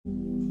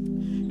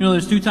know,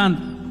 there's two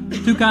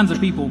kinds of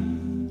people.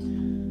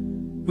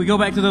 If we go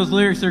back to those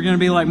lyrics, they're going to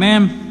be like,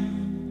 man,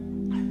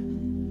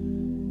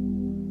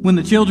 when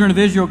the children of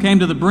Israel came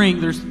to the brink,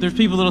 there's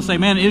people that'll say,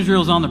 man,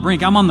 Israel's on the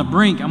brink. I'm on the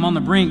brink. I'm on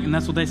the brink. And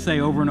that's what they say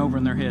over and over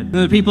in their head.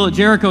 There are people at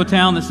Jericho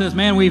town that says,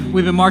 man, we've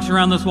been marching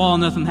around this wall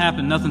and nothing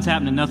happened. Nothing's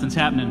happening. Nothing's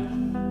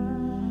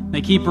happening.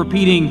 They keep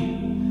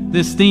repeating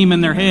this theme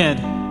in their head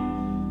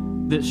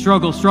that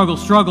struggle, struggle,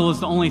 struggle is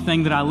the only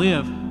thing that I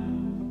live.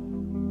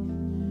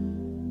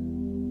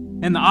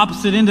 And the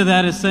opposite end of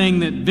that is saying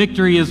that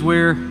victory is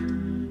where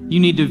you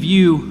need to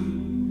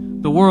view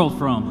the world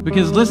from.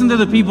 Because listen to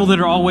the people that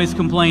are always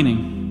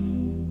complaining.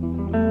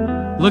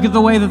 Look at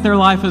the way that their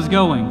life is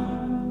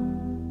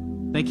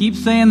going. They keep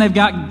saying they've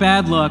got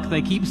bad luck.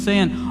 They keep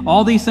saying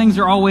all these things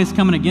are always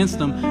coming against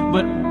them.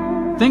 But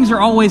things are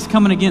always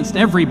coming against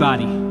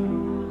everybody.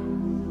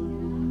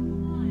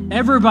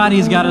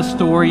 Everybody's got a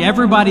story.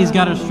 Everybody's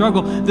got a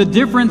struggle. The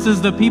difference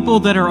is the people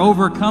that are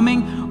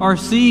overcoming are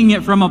seeing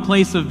it from a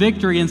place of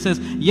victory and says,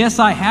 yes,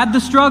 I had the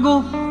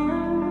struggle,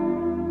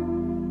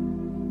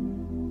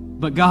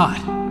 but God.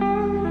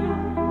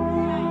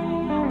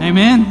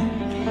 Amen?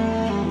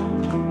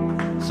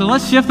 So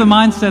let's shift the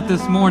mindset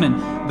this morning.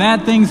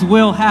 Bad things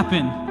will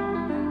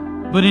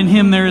happen, but in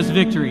Him there is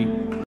victory.